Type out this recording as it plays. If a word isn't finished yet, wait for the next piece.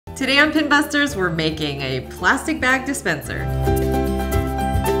Today on Pinbusters, we're making a plastic bag dispenser.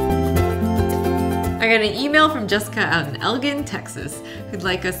 I got an email from Jessica out in Elgin, Texas, who'd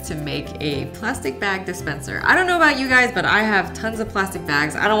like us to make a plastic bag dispenser. I don't know about you guys, but I have tons of plastic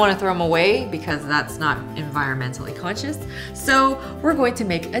bags. I don't want to throw them away because that's not environmentally conscious. So we're going to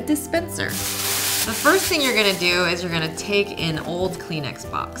make a dispenser. The first thing you're gonna do is you're gonna take an old Kleenex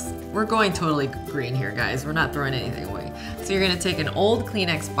box. We're going totally green here, guys. We're not throwing anything away. So you're gonna take an old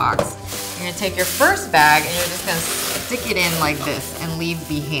Kleenex box. You're gonna take your first bag and you're just gonna stick it in like this and leave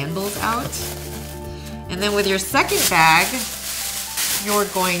the handles out. And then with your second bag, you're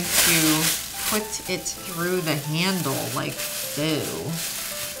going to put it through the handle like so.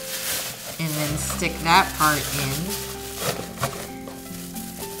 And then stick that part in.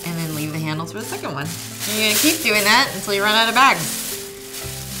 And then leave the handles for the second one. And you're gonna keep doing that until you run out of bags.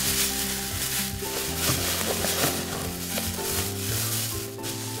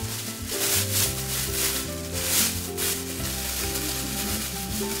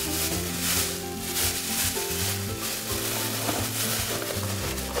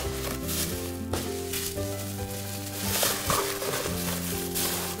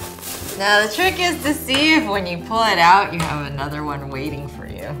 Now the trick is to see if when you pull it out, you have another one waiting for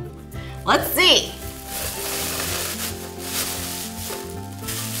you. Let's see.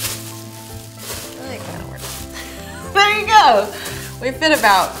 That kind of works. There you go. We fit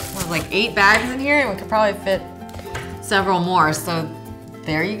about like 8 bags in here and we could probably fit several more. So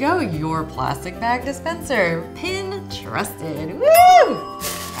there you go, your plastic bag dispenser. Pin trusted, woo!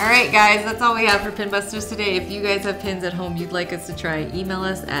 All right, guys, that's all we have for Pinbusters today. If you guys have pins at home you'd like us to try, email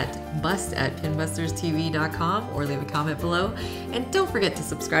us at bust@pinbusterstv.com or leave a comment below. And don't forget to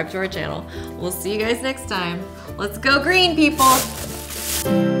subscribe to our channel. We'll see you guys next time. Let's go green, people!